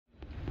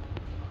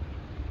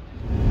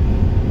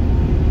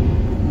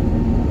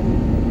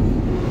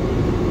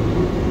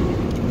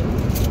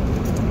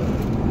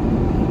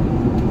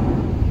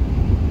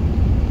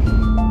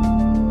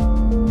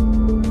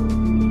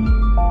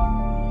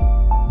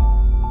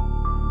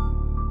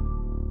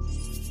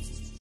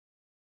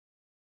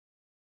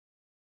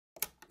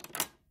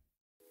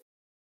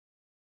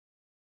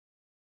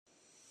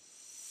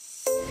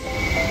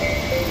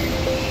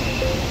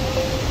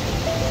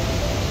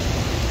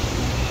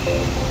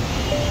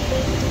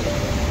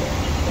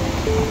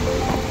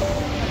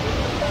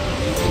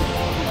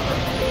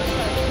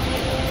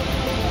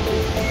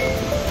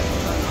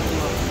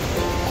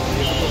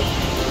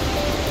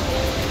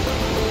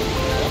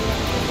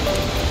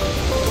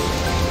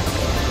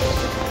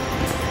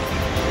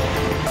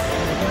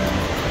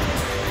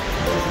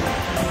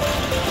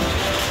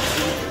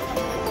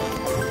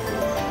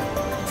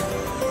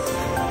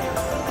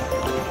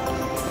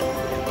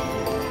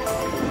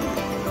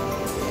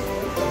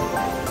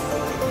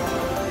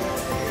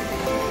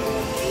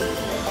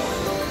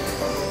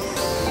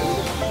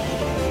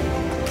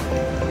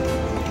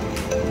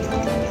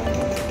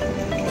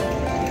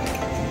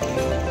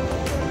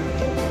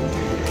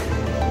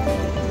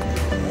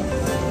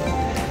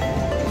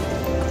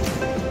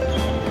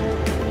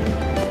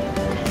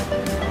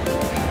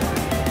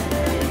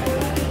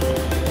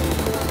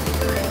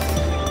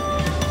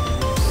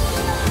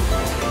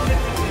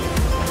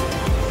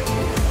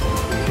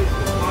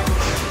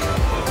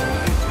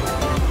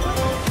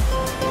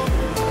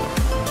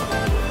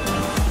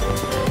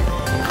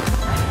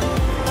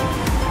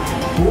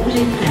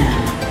boarding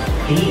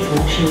now. Please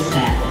watch your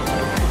step.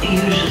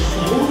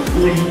 يجسروا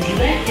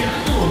والانتباه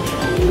يخطوط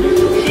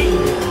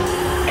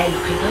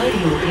القطار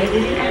يغادر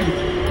الآن.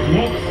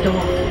 Next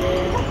stop.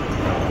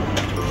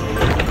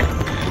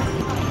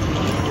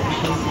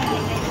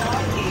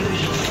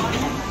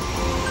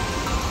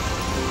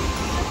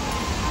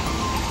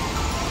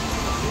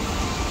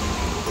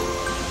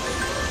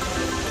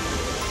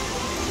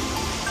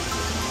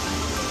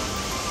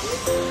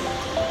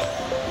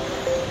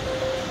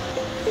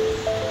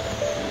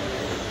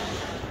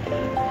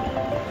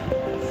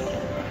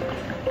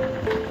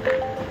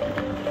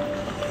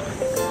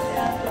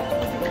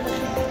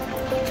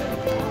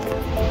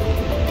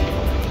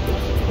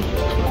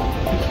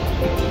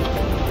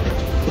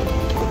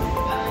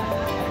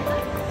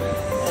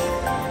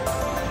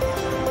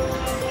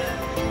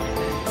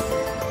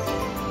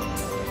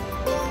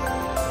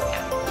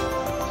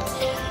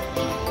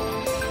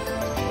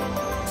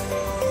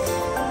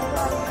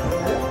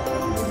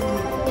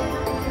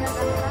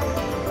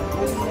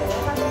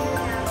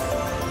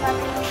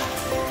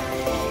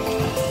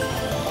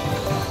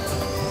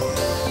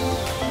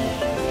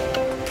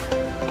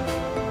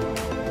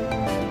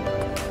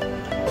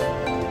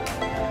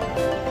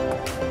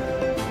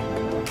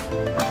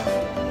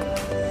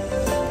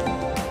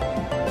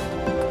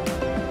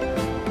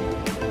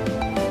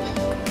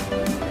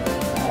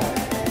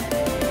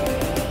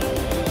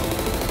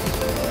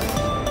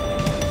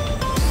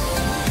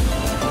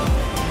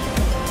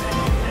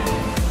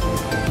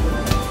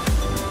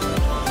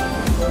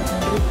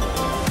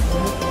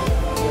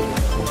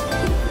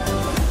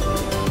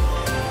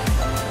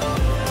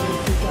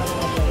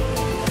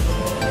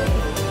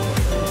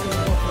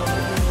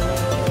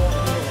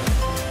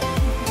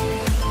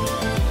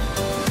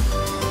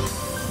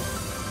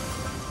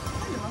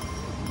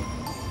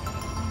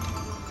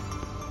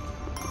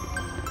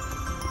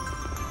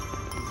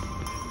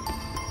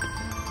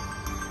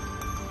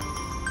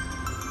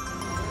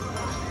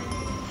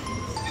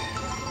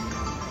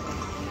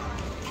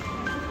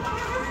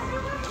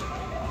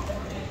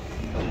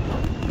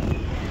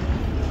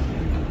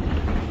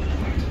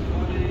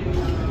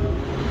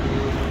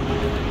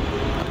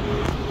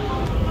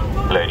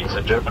 Ladies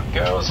and gentlemen,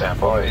 girls and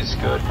boys,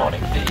 good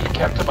morning. The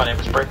captain, my name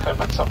is Brett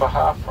Clements. On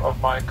behalf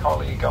of my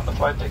colleague on the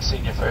flight deck,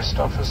 Senior First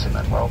Officer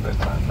Manuel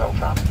Beltran,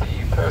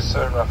 the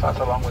purser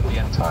Rafat, along with the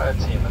entire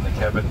team in the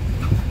cabin,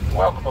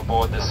 welcome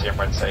aboard this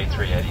Emirates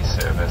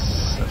A380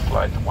 service,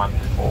 flight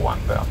 141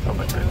 bound for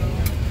Madrid.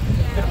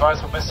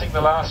 Advise we're missing the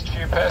last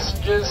few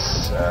passengers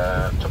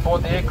to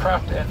board the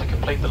aircraft and to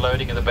complete the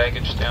loading of the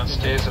baggage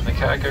downstairs in the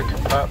cargo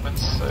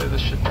compartments. So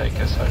this should take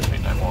us hopefully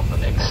no more than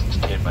the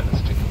next 10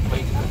 minutes to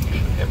complete, and we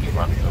should have you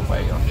running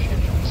away on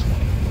schedule this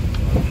morning.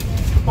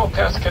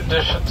 Forecast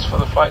conditions for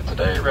the flight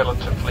today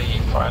relatively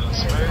fine and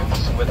smooth.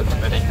 So weather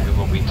permitting, we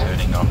will be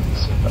turning off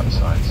the seatbelt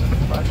signs in the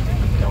flight.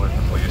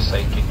 However, for your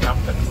safety and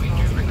comfort, we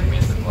do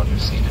recommend that while you're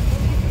seated,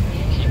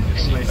 keep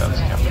your seatbelts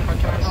comfortably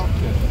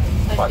fastened.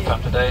 Flight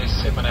time today is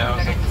 7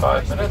 hours and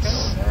 5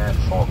 minutes, and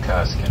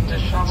forecast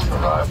conditions for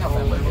arrival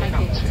and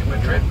landing to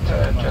Madrid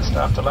just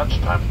after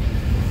lunchtime.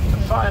 A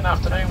fine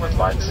afternoon with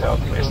light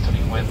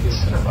southwesterly winds,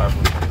 and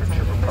arrival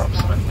temperature of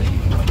approximately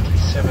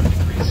 27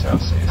 degrees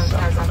Celsius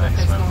up to a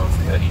maximum of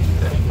 30 to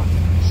 31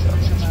 degrees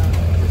Celsius.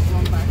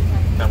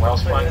 And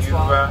whilst flying you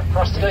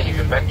across today, you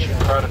get back to your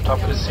crowd at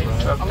top of the seat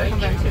to update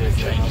you with the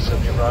changes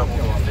in the arrival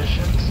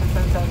conditions.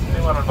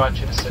 We want to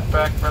invite you to sit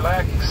back,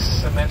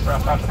 relax, and then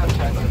wrap up at the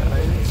table.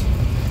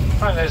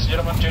 Right, ladies and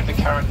gentlemen, due to the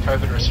current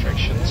COVID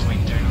restrictions, we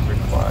do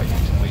require you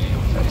to wear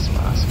your face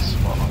masks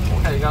while on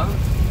board. There you go.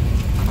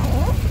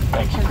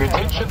 Thank you for your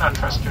attention. I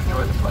trust you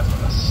enjoy the flight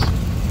with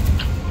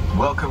us.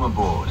 Welcome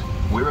aboard.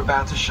 We're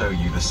about to show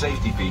you the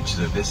safety features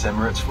of this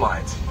Emirates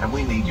flight, and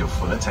we need your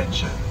full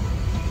attention.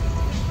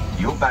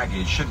 Your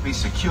baggage should be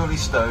securely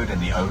stowed in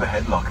the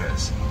overhead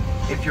lockers.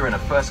 If you're in a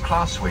first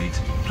class suite,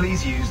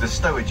 please use the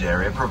stowage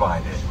area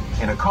provided.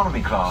 In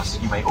economy class,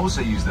 you may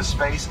also use the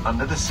space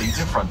under the seat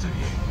in front of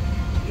you.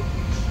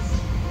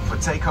 For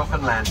takeoff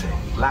and landing,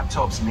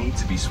 laptops need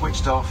to be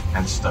switched off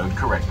and stowed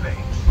correctly.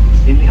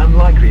 In the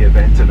unlikely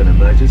event of an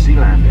emergency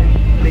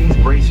landing, please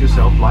brace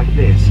yourself like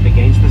this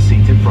against the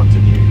seat in front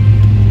of you.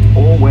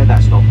 Or where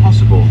that's not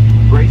possible,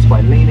 brace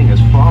by leaning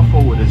as far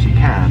forward as you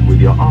can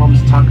with your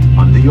arms tucked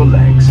under your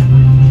legs.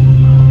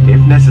 If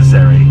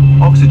necessary,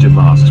 oxygen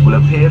masks will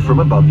appear from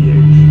above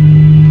you.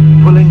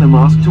 Pulling the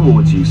mask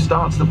towards you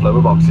starts the flow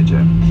of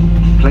oxygen.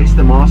 Place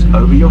the mask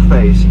over your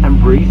face and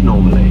breathe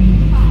normally.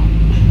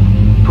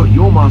 Put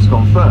your mask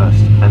on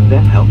first and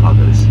then help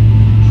others.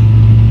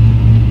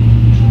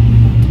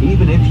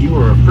 Even if you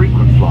are a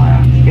frequent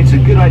flyer, it's a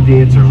good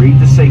idea to read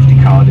the safety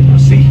card in your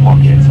seat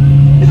pocket.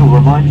 It'll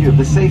remind you of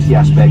the safety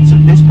aspects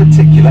of this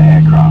particular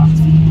aircraft.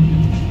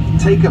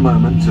 Take a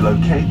moment to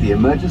locate the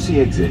emergency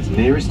exit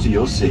nearest to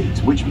your seat,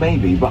 which may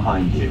be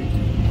behind you.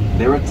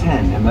 There are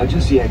 10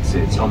 emergency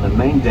exits on the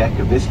main deck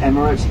of this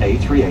Emirates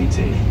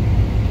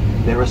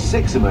A380. There are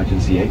 6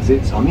 emergency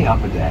exits on the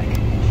upper deck.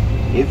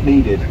 If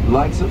needed,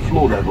 lights at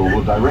floor level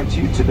will direct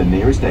you to the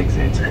nearest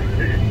exit.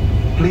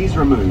 Please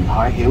remove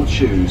high-heeled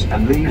shoes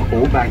and leave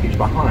all baggage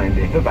behind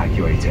if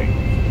evacuating.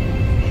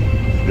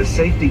 The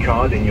safety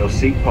card in your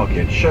seat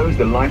pocket shows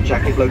the life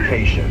jacket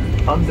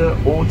location under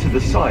or to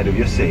the side of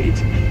your seat.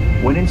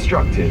 When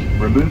instructed,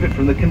 remove it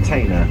from the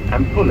container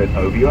and pull it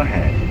over your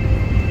head.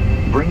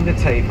 Bring the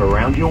tape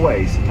around your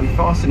waist and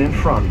fasten in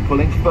front,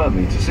 pulling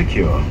firmly to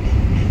secure.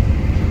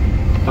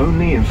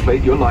 Only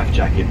inflate your life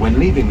jacket when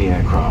leaving the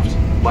aircraft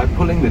by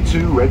pulling the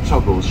 2 red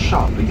toggles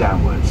sharply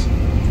downwards.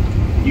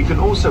 You can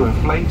also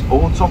inflate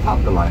or top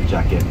up the life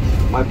jacket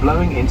by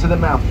blowing into the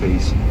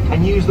mouthpiece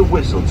and use the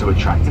whistle to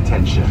attract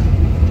attention.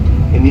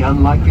 In the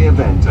unlikely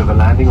event of a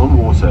landing on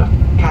water,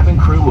 cabin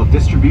crew will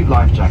distribute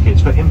life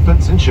jackets for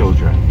infants and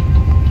children.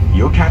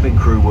 Your cabin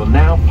crew will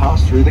now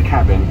pass through the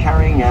cabin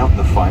carrying out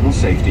the final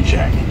safety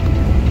check.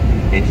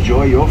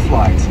 Enjoy your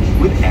flight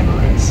with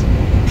Emirates.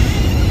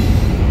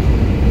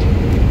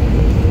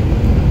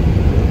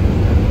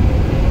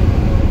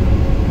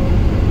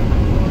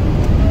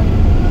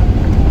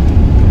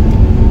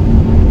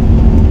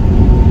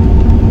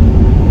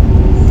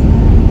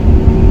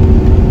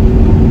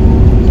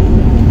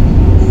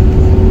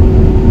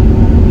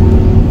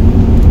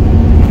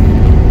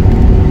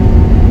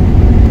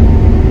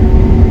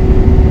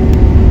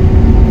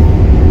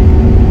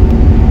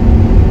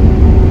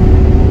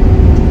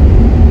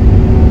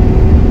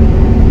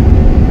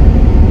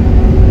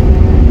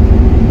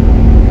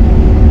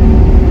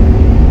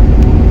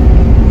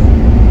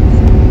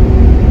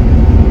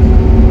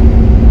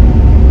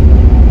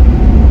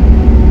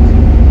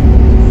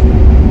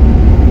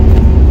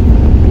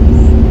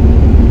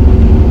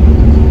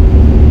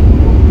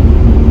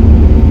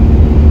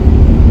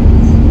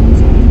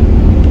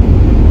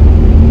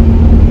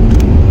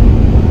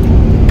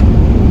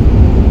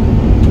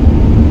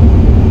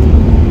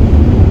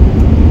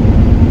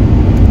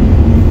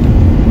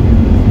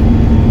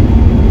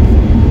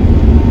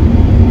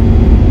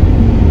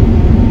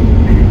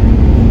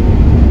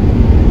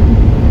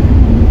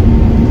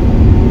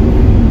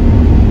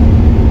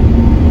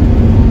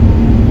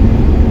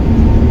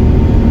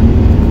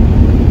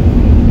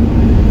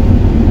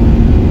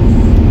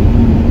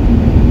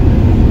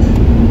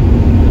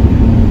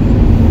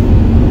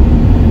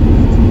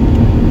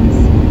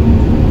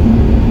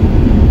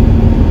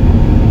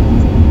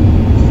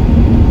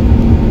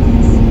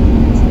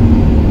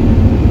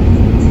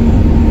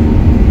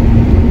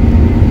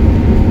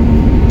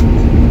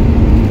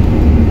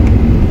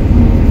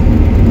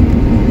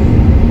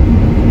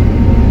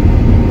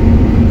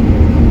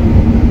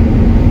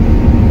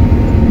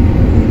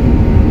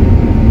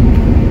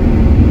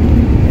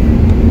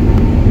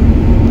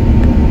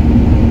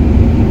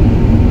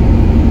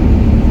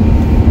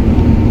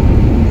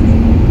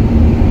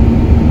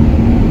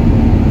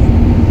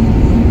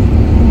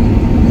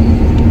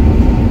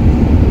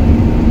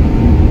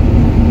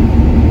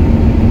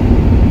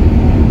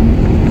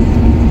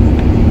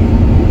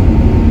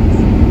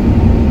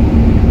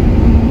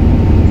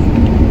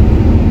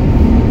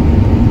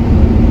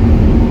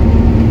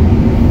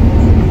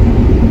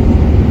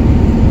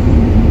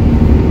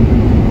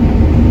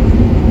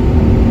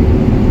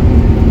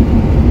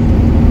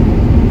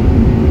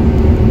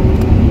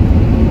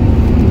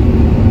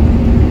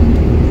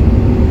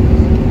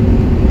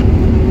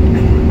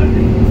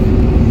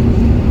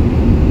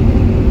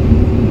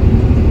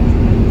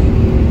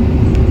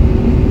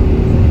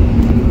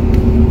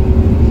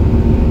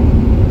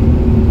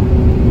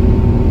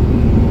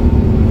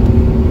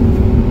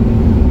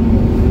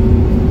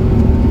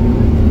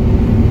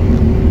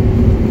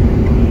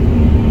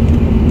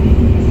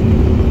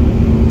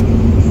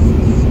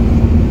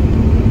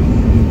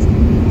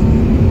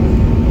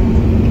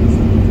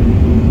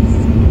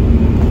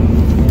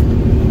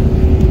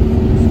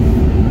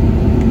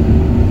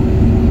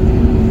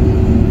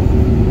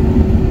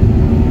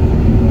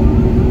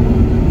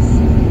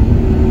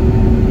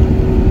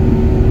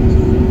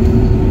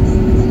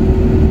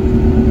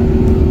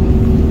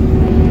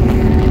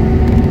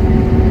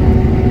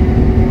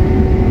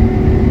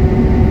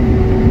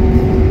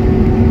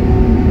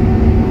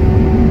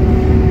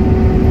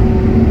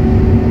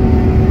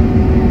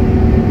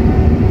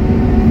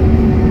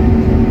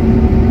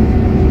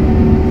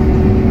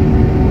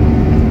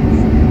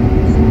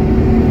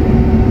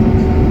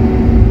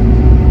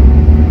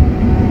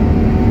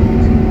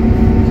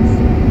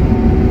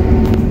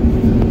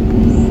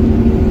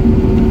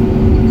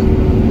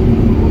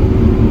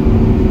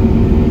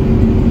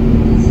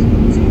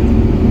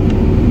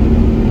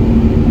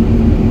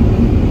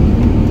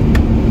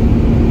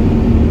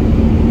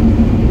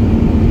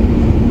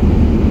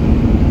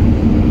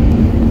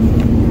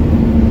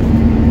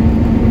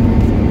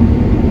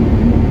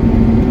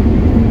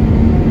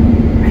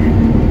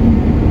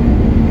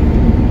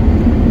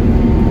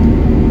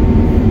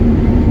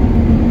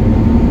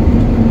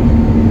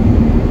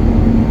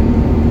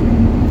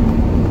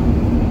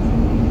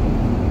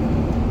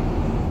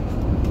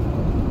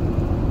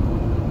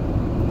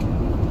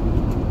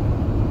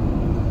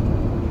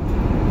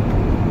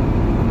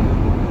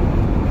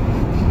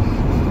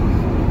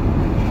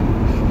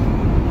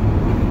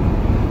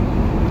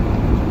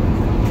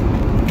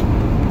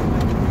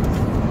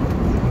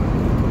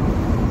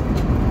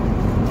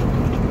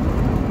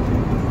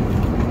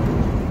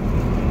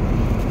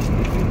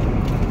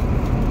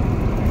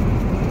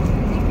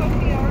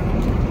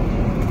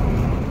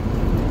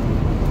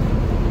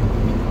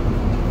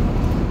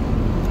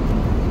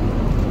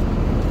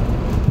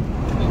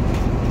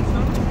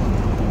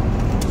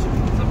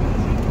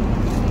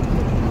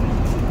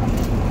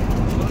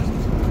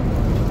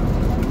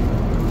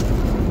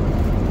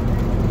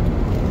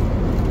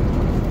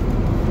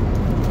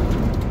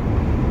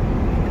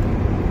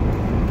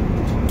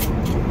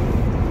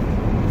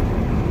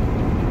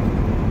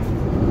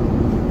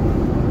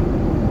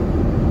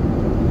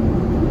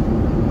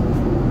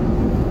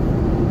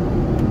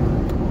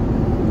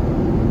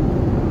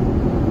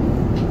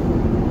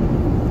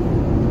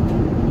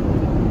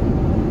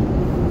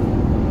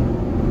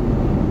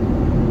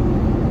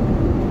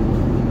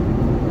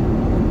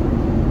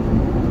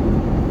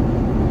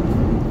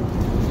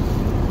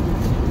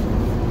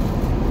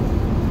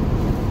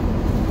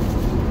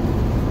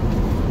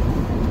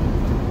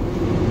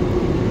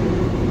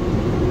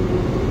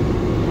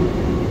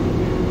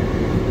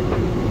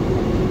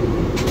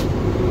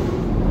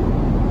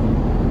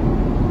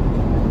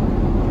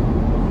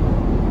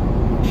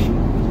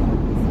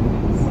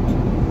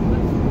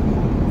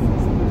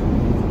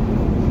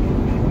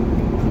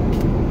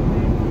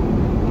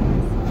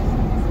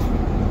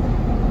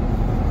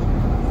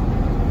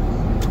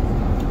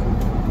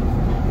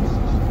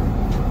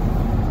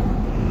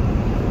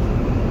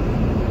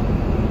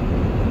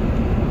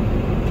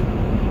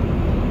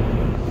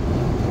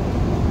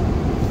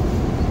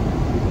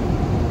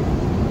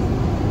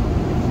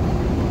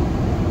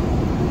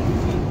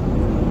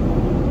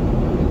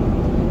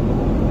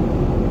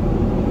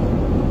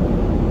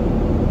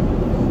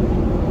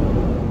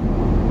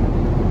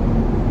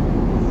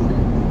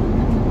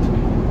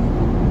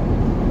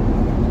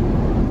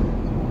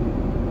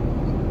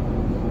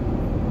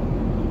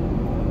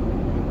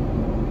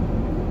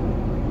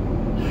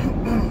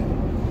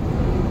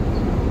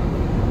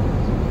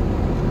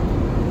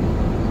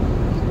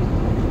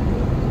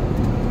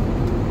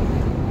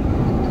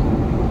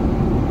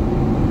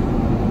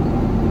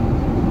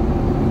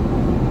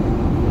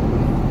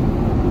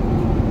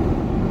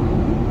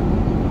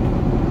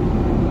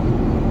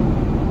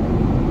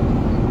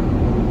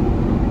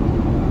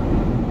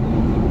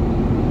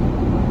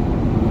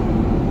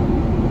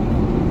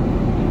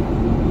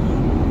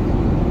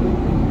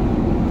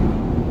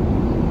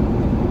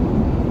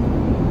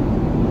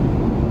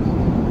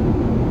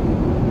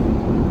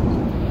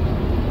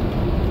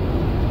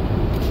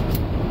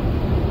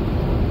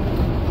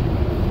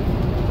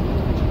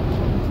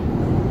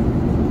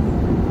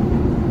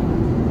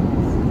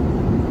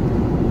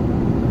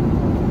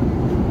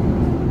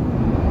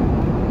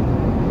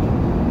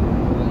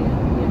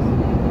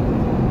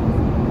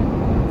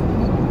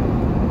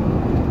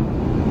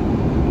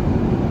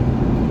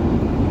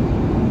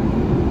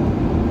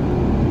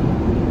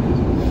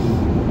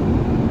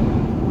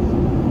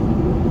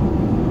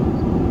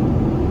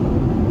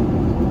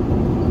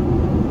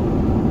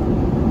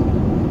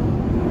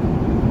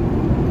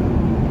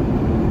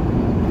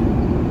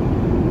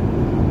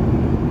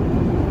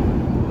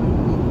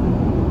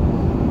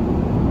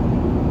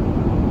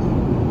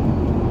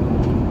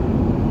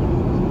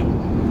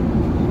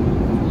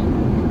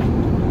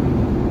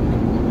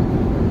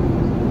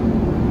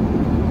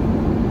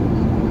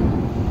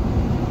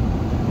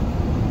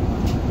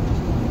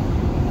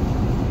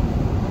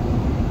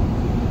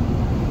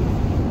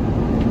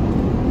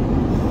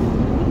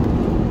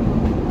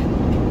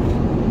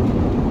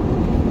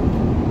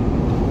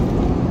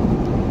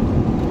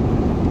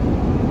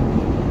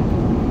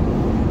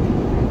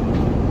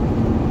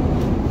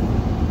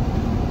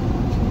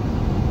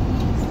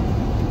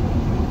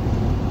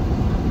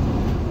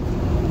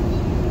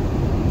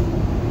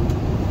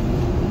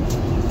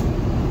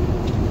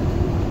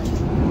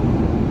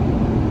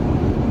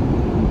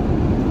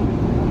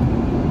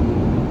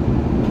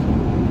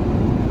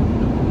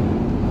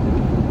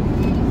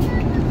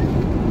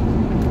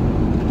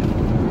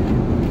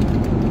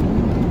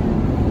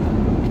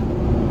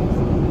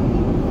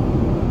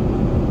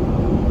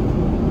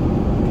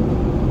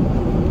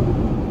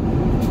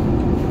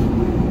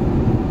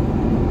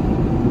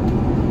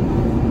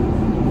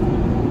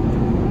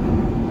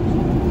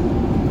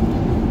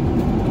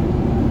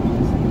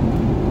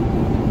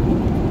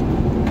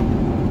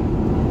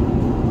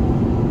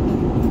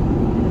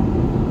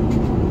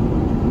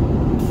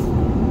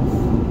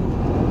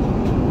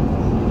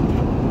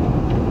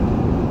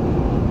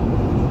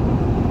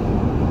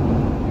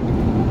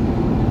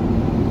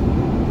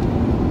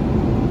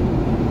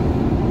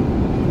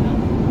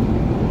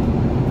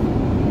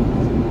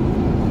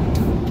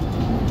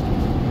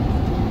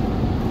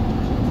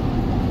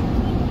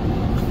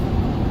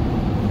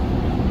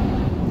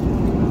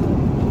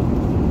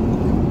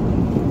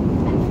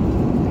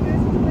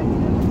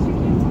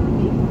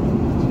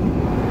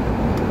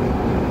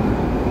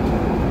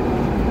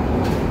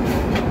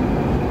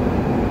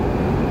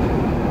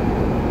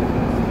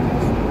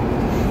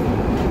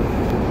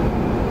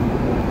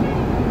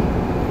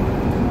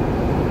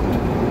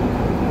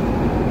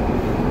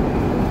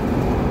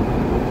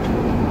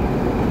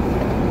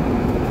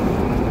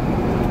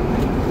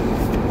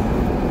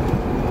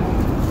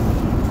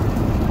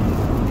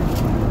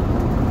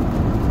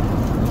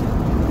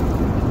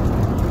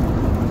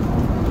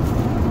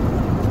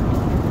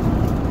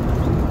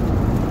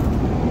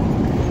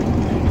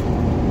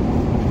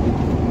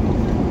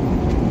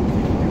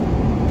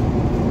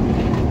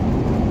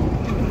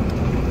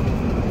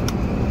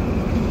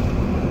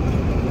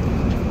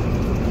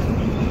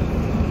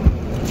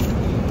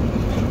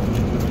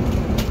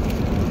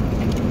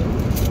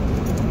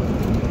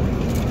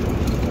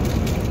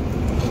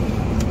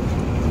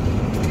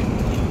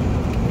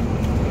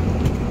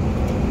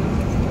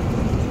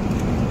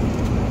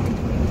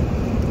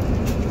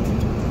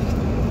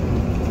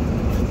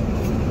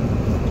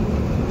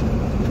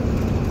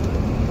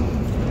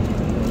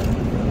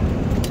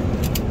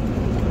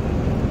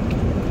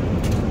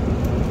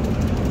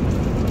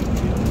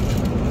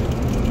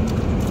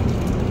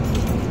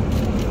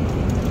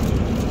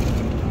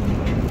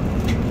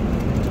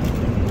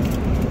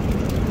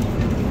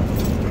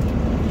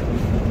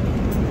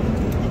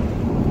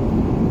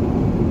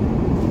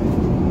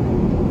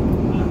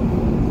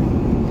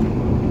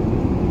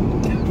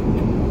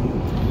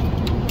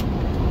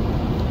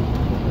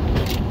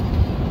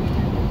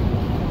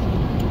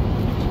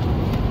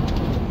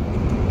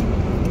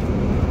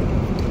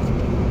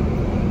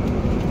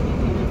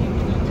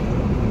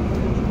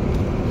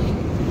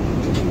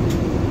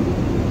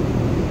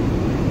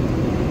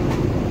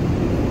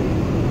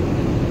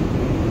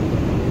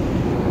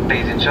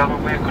 and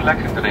gentlemen, we are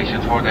collecting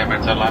donations for the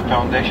Emirates Airline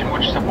Foundation,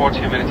 which supports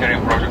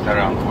humanitarian projects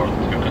around the world.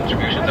 Your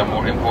contributions are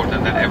more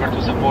important than ever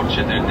to support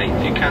children in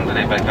need. You can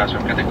donate by cash or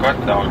credit card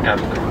with our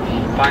calendar.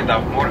 Find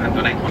out more and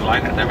donate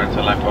online at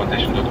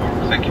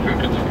EmiratesAirlineFoundation.org. Thank you for your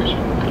contribution.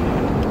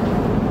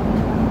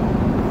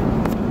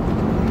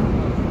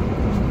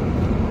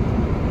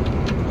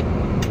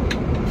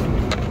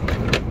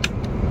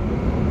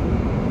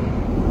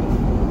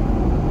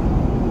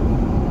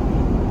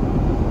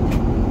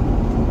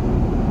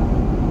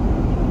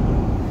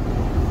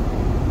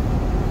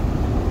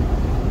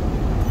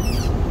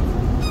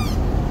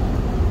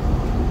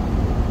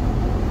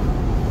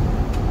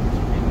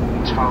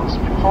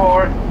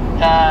 Before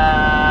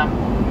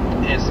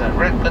is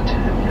red, but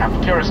we have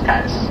clear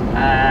skies.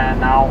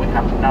 Now we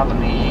have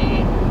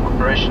northerly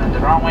operation on the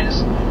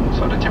runways,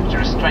 so the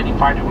temperature is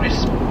 25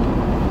 degrees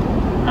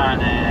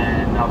and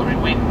northerly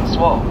wind as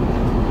well.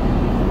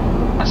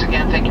 Once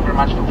again, thank you very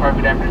much for flying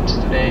with Emirates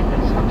today.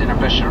 It's been a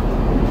pleasure.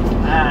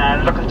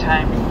 Local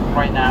time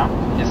right now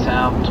is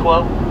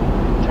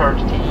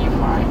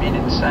 12:35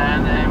 minutes,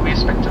 and we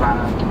expect to land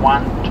at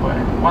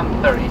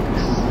 1:30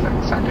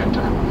 exactly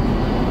time.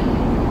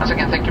 Once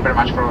again, thank you very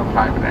much for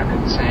flying with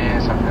Emirates.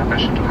 It's a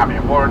pleasure to have you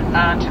aboard,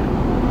 and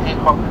I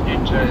hope you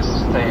enjoy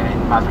stay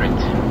in Madrid.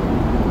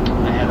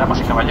 Damas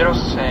y caballeros,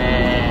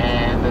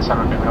 desde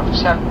el primer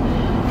oficial,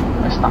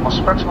 estamos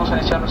próximos a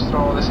iniciar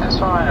nuestro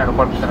descenso en el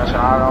Aeropuerto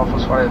Internacional Adolfo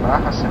Suárez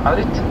Barajas en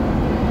Madrid.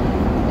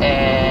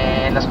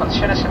 Las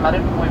condiciones en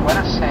Madrid muy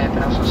buenas,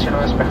 tenemos un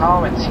cielo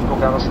despejado, 25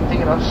 grados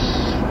centígrados,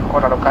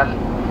 hora local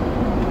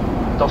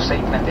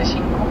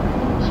 12:35,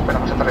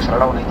 esperamos aterrizar a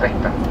la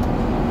 1:30.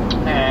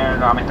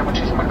 Nuevamente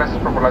muchísimas gracias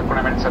por volar con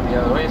Emirates el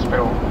día de hoy,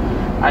 espero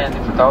hayan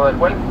disfrutado del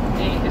vuelo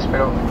y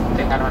espero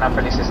tengan una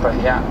feliz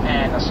estadía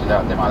en la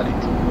ciudad de Madrid.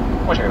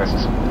 Muchas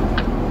gracias.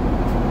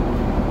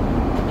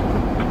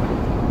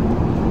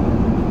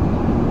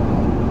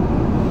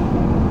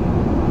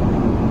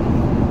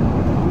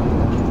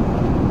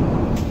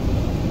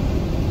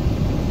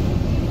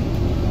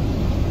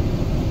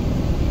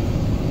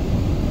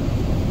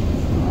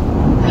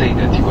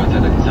 سيداتي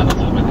وسادتي،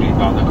 سنصل مدريد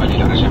بعد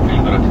قليل. رجب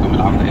لإدارتكم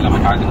العرض إلى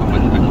مقاعدكم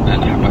وتتأكد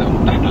أن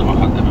حوائكم تحت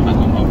المقعد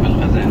أمامكم أو في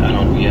الخزائن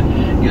العلوية.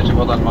 يجب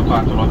وضع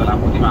المقاعد في الوضع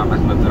العمودي مع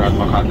مسند ذراع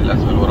المقعد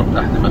للأسفل وربط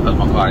أحزمة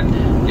المقاعد.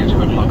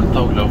 يجب إغلاق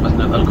الطاولة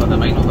ومسند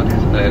القدمين وفتح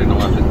ستائر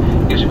النوافذ.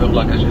 يجب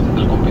إغلاق أجهزة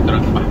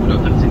الكمبيوترات المحمولة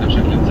وتخزينها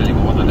بشكل سليم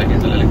ووضع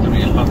الأجهزة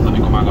الإلكترونية الخاصة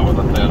بكم على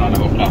وضع الطيران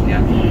أو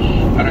إغلاقها.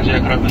 أرجى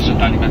إقراء نشر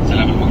تعليمات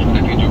السلام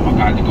الموجودة في جيوب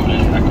مقاعدكم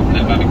للتأكد من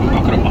أمامكم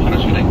أقرب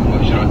مخرج إليكم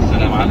وإجراء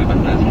السلام على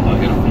متناس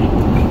الطائرة.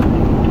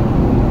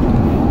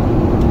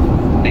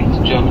 Ladies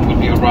and gentlemen,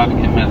 will be arriving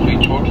in Madrid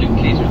shortly.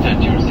 Please return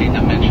to your seat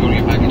and make sure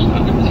your baggage is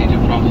under the seat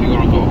in front of you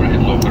or the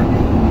overhead locker.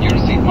 Your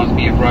seat must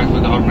be upright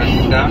with the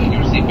armrests down and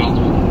your seat belts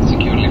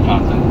securely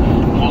fastened.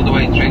 Fold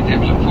away tray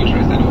table and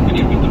footrest and open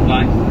your window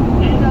blinds.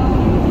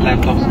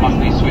 Laptops must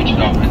be switched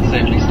off and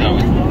safely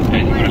stowed.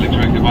 Any of your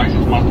electronic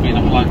devices must be in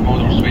a flight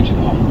mode or switched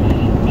off.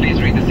 Please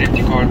read the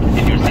safety card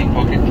in your seat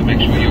pocket to make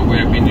sure you're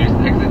aware of your nearest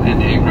exit and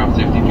the aircraft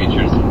safety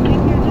features.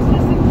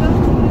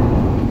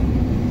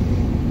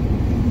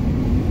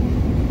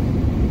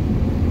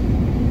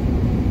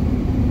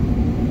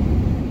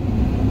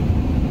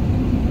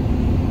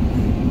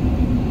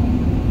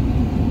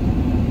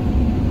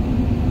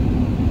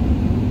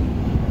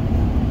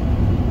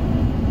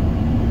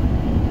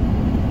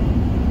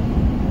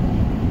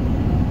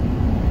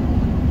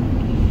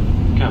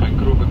 Cabin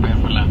crew, prepare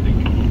for landing.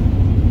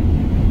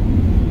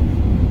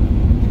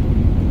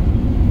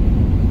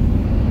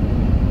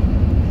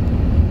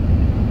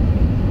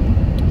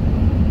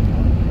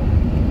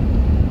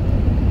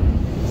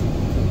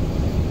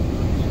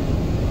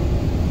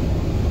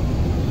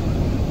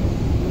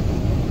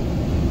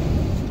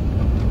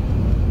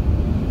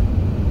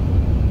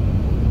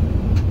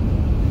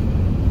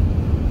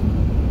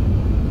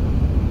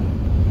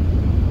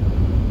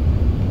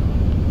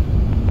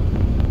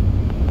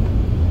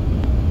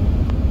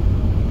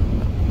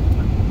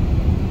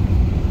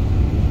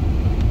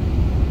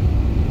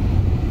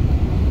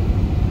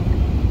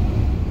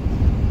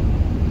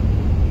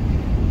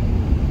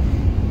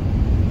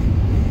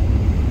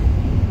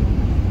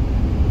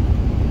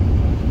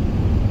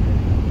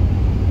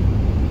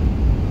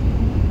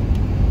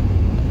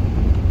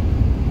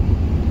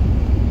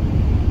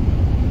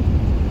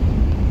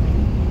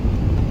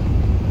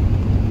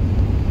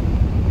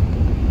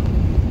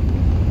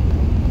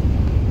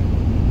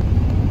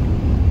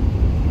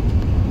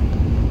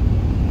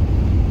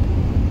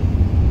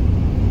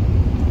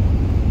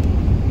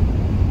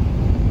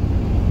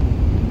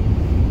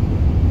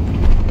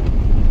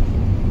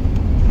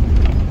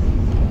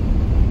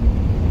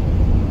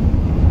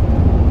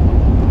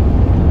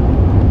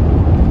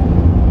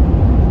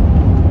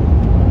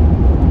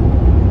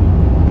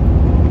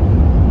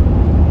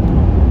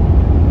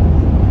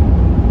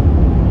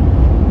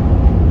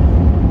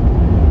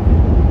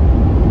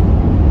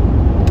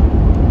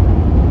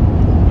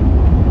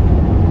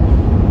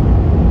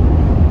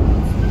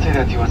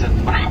 سيداتي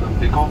وسادتي، مرحبا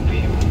بكم في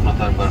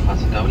مطار برقة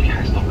الدولي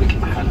حيث تطبيق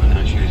المحال من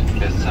أنشير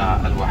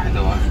الساعة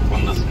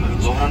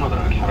 1:30 ظهرا،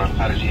 ودرجة الحرارة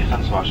الخارجية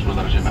 25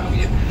 درجة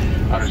مئوية.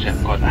 أرجاء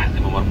قاد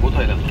أحزمة مربوطة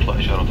إلى تطلق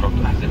إشارة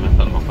ربط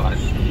أحزمة المقاعد.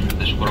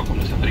 نشكركم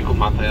لسفركم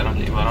مع طيران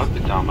الإمارات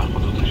بالدعم مع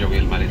الخطوط الجوية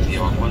الماليزية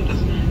وكوانتس.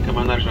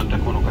 كما نرجو أن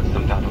تكونوا قد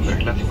استمتعتم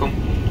برحلتكم،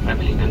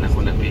 آملين أن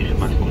نكون في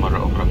خدمتكم مرة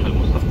أخرى في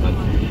المستقبل.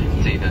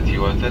 سيداتي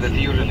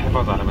وسادتي، يرجى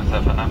الحفاظ على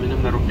مسافة آمنة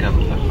من الركاب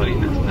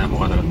المتأخرين أثناء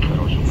مغادرة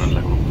الطائرة، وشكرا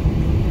لكم.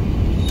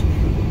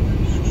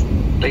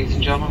 Ladies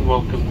and gentlemen,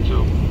 welcome to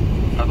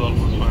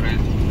Adolfo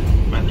Suarez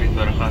Madrid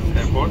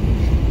Airport,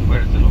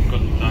 where the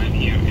local time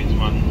here is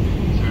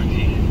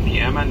 1:30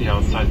 p.m. and the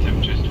outside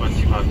temperature is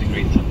 25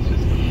 degrees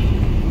Celsius.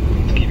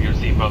 To keep your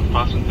seatbelt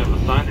fastened until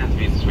the sign has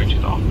been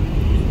switched off.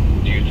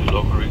 Due to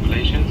local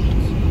regulations,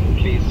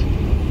 please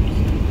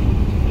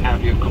have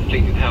your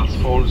completed health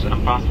forms and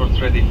passports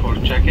ready for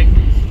checking.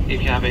 If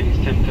you have any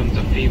symptoms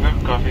of fever,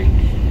 coughing,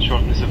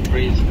 shortness of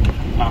breath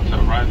after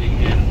arriving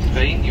in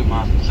Spain, you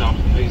must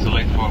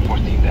self-isolate for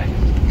 14 days.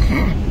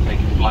 Thank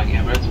you for flying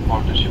Emirates in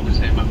partnership with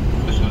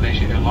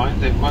Malaysia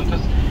Airlines and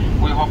Qantas.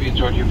 We hope you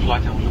enjoyed your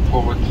flight and we look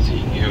forward to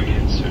seeing you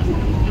again soon.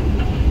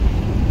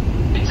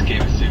 Please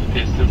keep a safe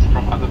distance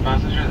from other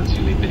passengers as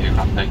you leave the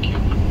aircraft. Thank you.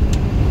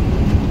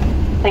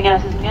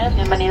 Señoras y señores,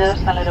 bienvenidos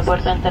al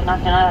Aeropuerto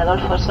Internacional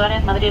Adolfo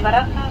Suárez,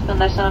 Madrid-Barajas,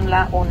 donde son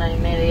la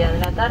 1:30 de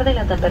la tarde y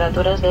la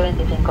temperatura es de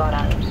 25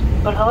 grados.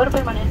 Por favor,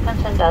 permanezcan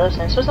sentados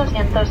en sus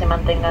asientos y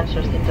mantengan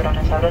sus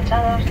cinturones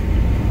abrochados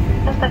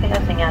hasta que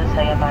la señal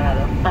se haya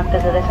apagado. Antes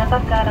de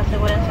desembarcar,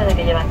 asegúrense de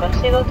que llevan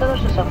consigo todos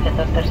sus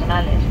objetos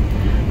personales.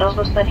 Nos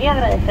gustaría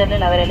agradecerle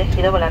el haber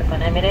elegido volar con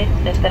Emirates.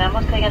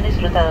 Esperamos que hayan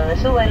disfrutado de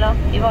su vuelo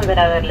y volver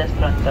a verles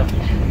pronto.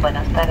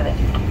 Buenas tardes.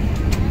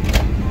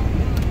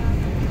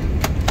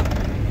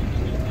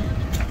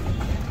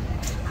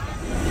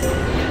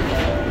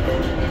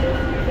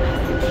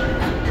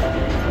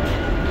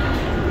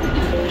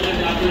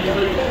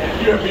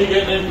 You're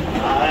bigger than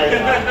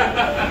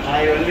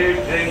I will leave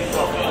things